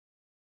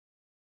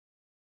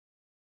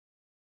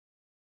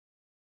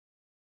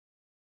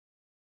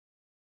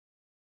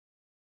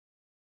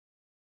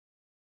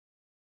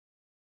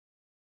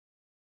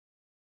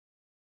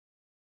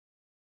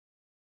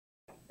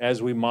As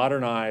we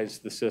modernize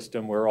the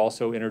system, we're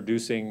also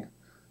introducing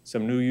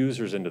some new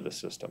users into the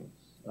system.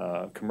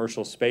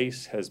 Commercial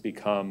space has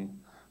become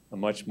a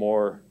much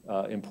more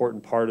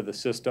important part of the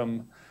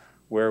system,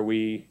 where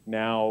we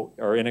now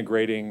are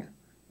integrating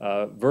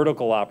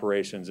vertical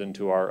operations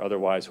into our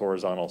otherwise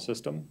horizontal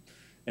system.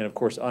 And of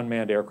course,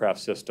 unmanned aircraft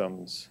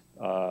systems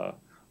are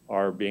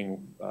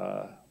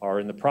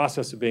in the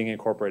process of being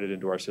incorporated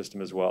into our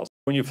system as well.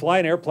 When you fly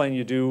an airplane,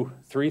 you do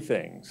three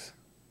things,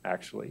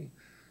 actually.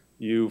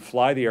 You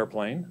fly the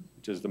airplane,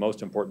 which is the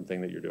most important thing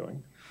that you're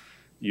doing.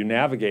 You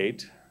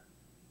navigate,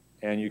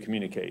 and you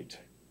communicate.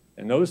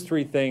 And those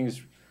three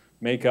things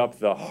make up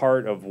the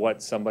heart of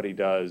what somebody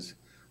does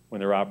when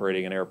they're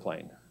operating an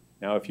airplane.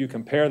 Now, if you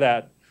compare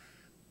that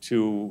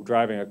to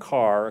driving a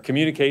car,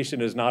 communication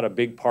is not a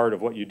big part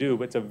of what you do,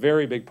 but it's a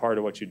very big part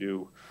of what you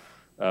do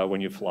when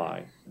you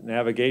fly.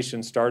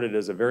 Navigation started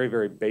as a very,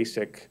 very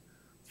basic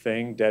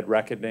thing: dead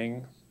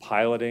reckoning,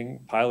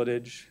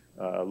 pilotage,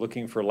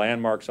 looking for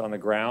landmarks on the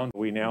ground.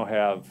 We now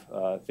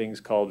have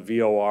things called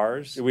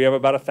VORs. We have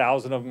about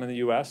 1,000 of them in the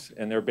US,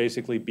 and they're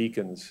basically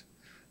beacons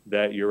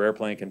that your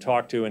airplane can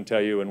talk to and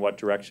tell you in what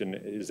direction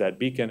is that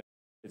beacon.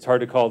 It's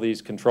hard to call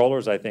these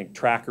controllers. I think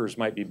trackers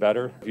might be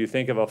better. If you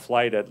think of a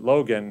flight at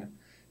Logan,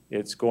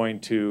 it's going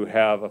to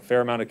have a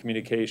fair amount of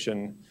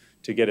communication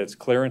to get its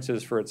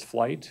clearances for its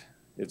flight.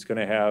 It's going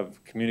to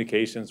have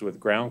communications with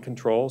ground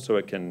control so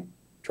it can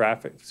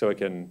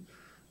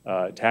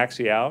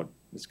taxi out.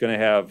 It's going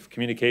to have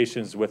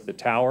communications with the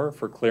tower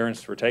for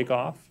clearance for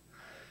takeoff.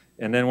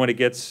 And then when it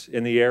gets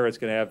in the air, it's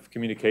going to have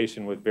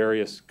communication with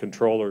various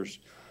controllers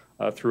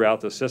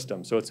throughout the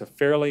system. So it's a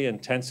fairly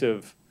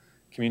intensive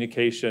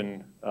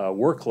communication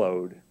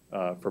workload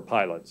for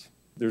pilots.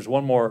 There's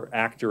one more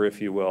actor,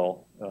 if you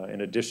will,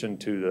 in addition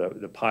to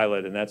the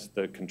pilot, and that's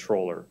the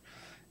controller.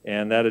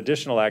 And that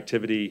additional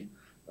activity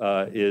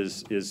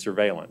is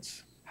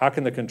surveillance. How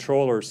can the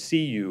controller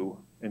see you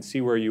and see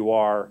where you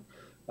are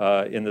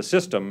in the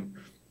system?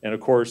 And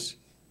of course,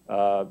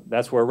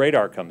 that's where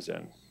radar comes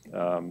in.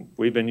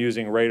 We've been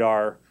using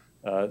radar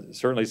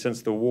certainly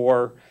since the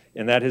war,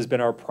 and that has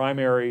been our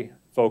primary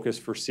focus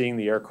for seeing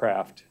the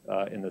aircraft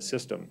in the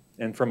system.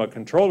 And from a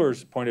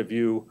controller's point of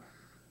view,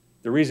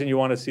 the reason you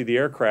want to see the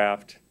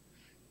aircraft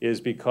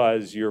is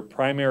because your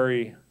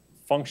primary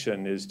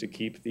function is to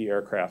keep the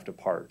aircraft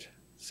apart.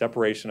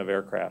 Separation of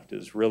aircraft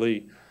is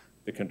really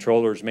the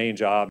controller's main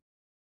job.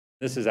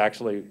 This is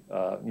actually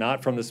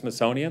not from the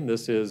Smithsonian.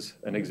 This is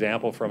an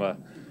example from a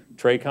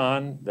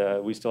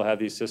TRACON. We still have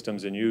these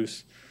systems in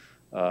use.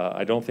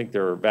 I don't think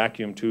there are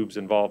vacuum tubes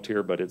involved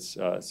here, but it's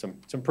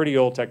some pretty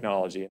old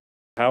technology.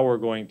 How we're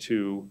going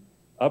to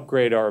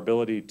upgrade our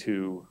ability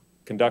to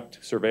conduct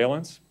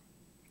surveillance,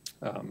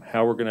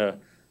 how we're going to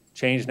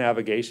change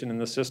navigation in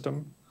the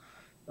system,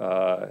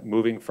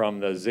 moving from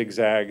the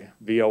zigzag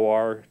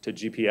VOR to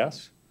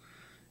GPS,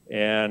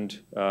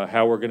 and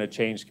how we're going to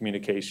change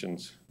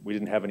communications. We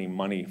didn't have any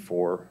money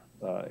for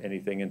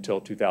anything until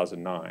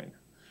 2009.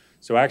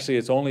 So actually,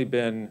 it's only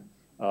been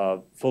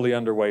fully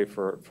underway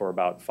for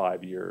about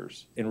 5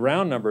 years. In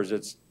round numbers,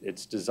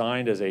 it's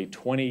designed as a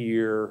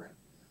 20-year,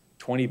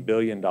 $20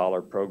 billion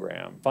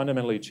program.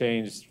 Fundamentally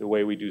changed the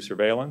way we do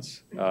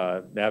surveillance,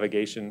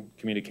 navigation,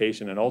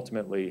 communication, and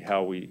ultimately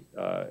how we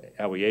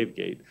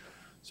aviate.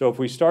 So if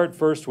we start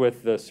first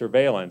with the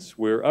surveillance,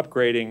 we're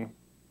upgrading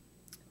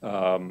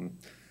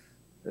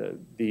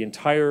the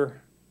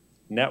entire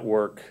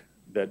network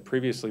that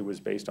previously was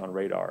based on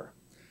radar.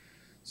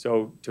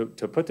 So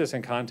to put this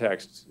in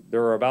context,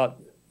 there are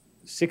about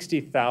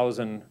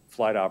 60,000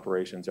 flight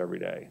operations every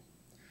day.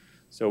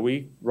 So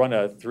we run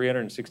a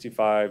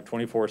 365,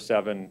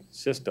 24/7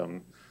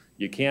 system.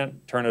 You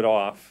can't turn it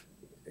off.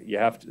 You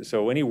have to,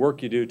 so any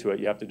work you do to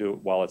it, you have to do it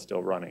while it's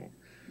still running.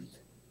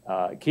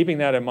 Keeping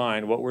that in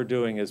mind, what we're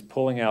doing is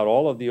pulling out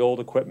all of the old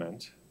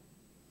equipment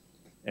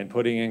and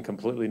putting in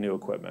completely new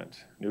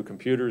equipment, new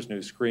computers,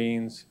 new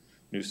screens,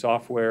 new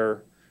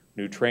software,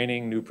 new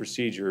training, new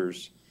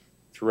procedures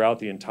throughout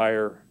the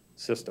entire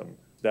system.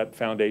 That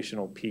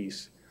foundational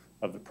piece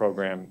of the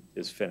program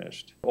is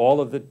finished. All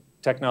of the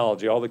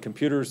technology, all the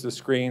computers, the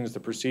screens, the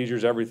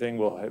procedures, everything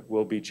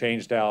will be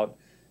changed out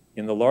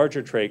in the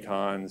larger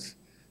TRACONs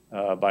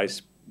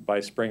by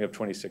spring of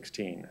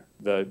 2016.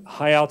 The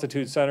high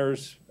altitude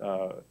centers,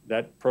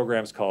 that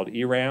program's called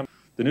ERAM.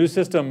 The new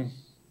system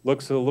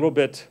looks a little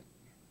bit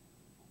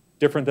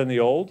different than the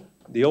old.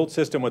 The old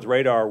system with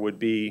radar would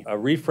be a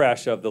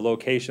refresh of the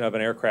location of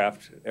an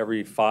aircraft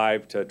every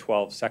 5 to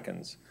 12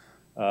 seconds.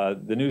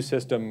 The new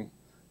system,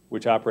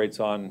 which operates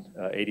on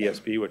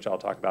ADS-B, which I'll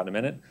talk about in a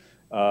minute,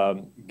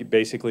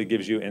 basically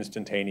gives you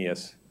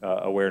instantaneous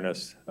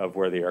awareness of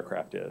where the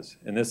aircraft is.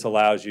 And this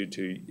allows you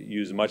to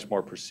use much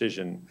more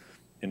precision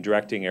in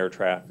directing air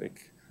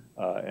traffic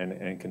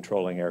and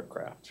controlling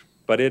aircraft.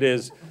 But it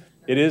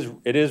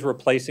is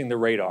replacing the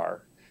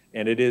radar,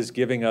 and it is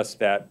giving us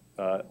that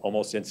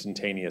almost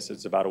instantaneous.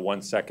 It's about a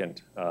 1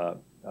 second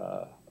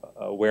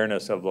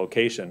awareness of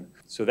location.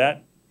 So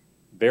that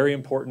very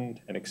important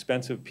and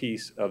expensive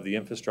piece of the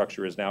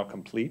infrastructure is now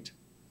complete.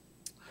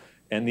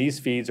 And these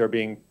feeds are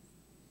being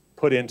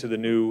put into the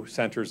new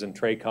centers and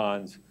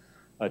TRACONs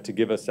to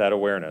give us that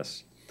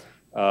awareness.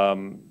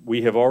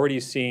 We have already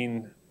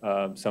seen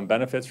some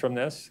benefits from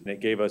this, and it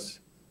gave us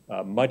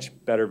much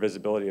better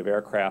visibility of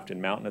aircraft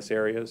in mountainous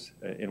areas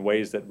in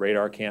ways that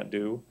radar can't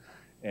do,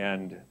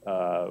 and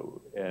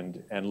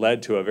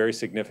led to a very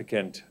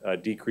significant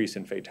decrease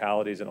in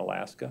fatalities in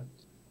Alaska.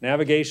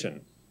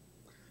 Navigation.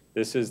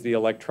 This is the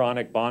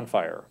electronic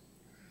bonfire.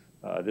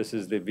 This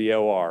is the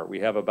VOR. We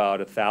have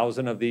about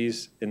 1,000 of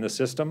these in the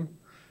system.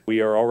 We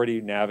are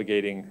already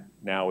navigating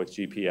now with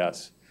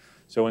GPS.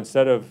 So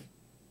instead of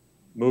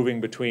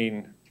moving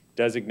between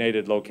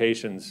designated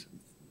locations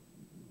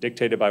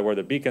dictated by where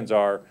the beacons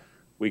are,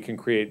 we can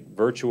create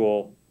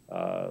virtual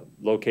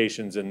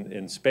locations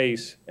in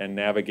space and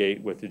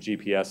navigate with the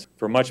GPS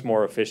for much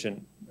more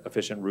efficient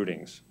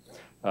routings.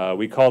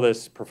 We call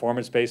this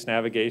performance-based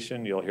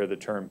navigation. You'll hear the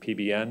term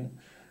PBN.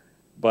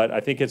 But I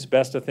think it's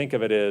best to think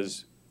of it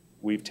as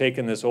we've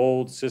taken this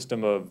old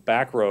system of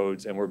back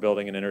roads and we're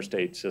building an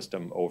interstate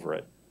system over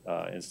it.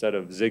 Instead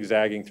of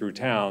zigzagging through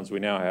towns, we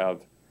now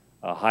have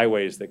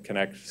highways that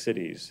connect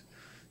cities.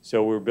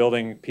 So we're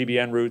building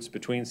PBN routes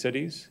between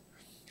cities.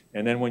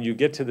 And then when you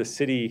get to the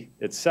city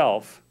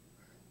itself,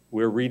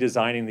 we're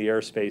redesigning the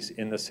airspace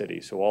in the city.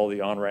 So all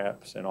the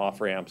on-ramps and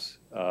off-ramps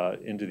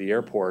into the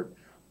airport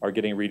are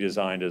getting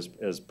redesigned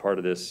as part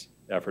of this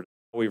effort.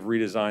 We've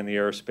redesigned the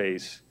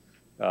airspace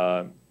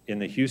in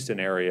the Houston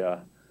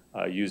area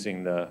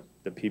using the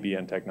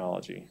PBN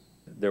technology.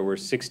 There were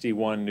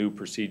 61 new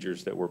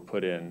procedures that were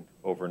put in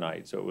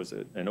overnight. So it was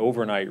an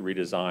overnight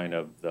redesign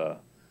of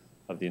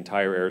the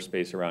entire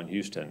airspace around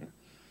Houston,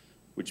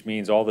 which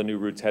means all the new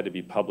routes had to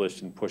be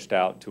published and pushed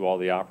out to all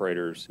the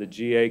operators. The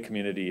GA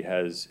community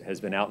has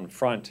been out in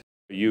front.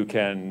 You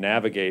can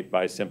navigate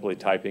by simply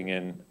typing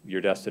in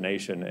your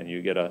destination, and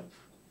you get a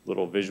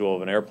little visual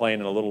of an airplane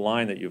and a little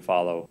line that you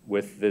follow.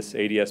 With this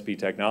ADS-B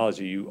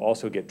technology, you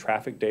also get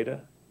traffic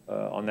data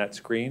on that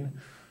screen.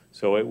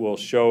 So it will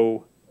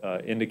show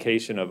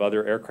indication of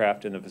other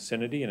aircraft in the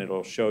vicinity, and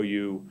it'll show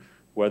you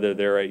whether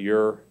they're at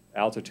your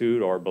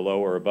altitude or below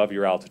or above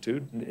your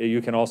altitude. You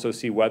can also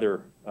see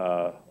weather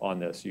on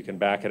this. You can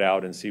back it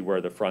out and see where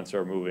the fronts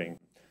are moving.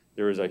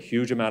 There is a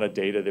huge amount of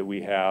data that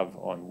we have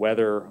on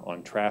weather,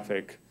 on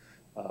traffic,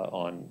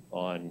 on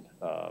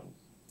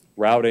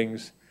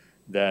routings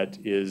that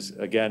is,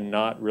 again,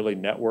 not really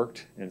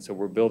networked. And so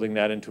we're building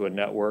that into a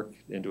network,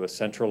 into a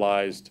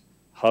centralized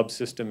hub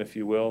system, if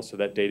you will, so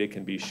that data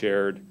can be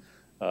shared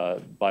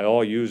by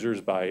all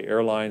users, by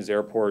airlines,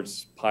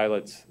 airports,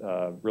 pilots,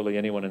 really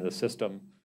anyone in the system.